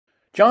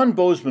John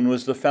Bozeman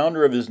was the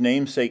founder of his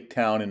namesake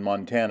town in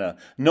Montana,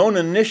 known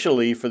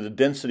initially for the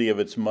density of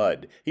its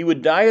mud. He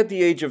would die at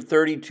the age of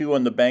 32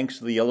 on the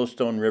banks of the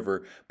Yellowstone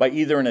River by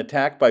either an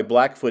attack by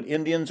Blackfoot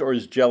Indians or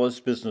his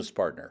jealous business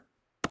partner.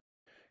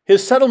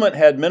 His settlement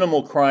had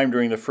minimal crime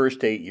during the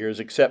first 8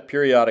 years, except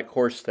periodic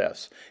horse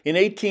thefts. In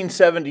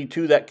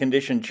 1872, that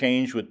condition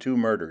changed with 2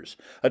 murders.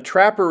 A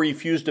trapper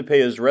refused to pay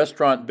his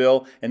restaurant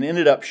bill and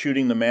ended up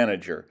shooting the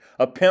manager.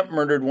 A pimp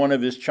murdered one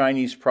of his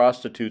Chinese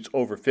prostitutes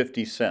over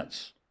 50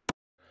 cents.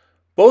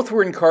 Both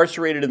were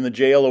incarcerated in the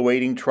jail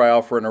awaiting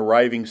trial for an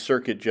arriving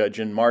circuit judge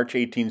in March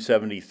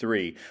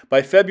 1873.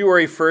 By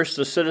February 1st,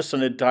 the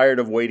citizen had tired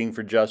of waiting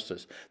for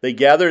justice. They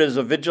gathered as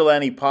a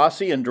vigilante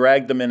posse and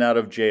dragged the men out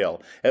of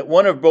jail. At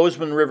one of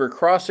Bozeman River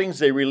crossings,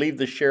 they relieved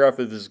the sheriff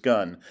of his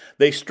gun.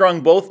 They strung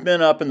both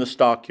men up in the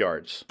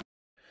stockyards.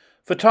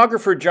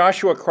 Photographer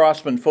Joshua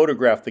Crossman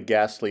photographed the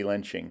ghastly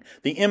lynching.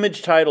 The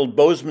image, titled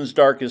 "Bozeman's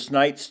Darkest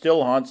Night,"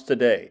 still haunts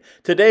today.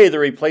 Today, the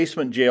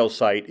replacement jail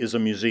site is a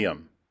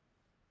museum.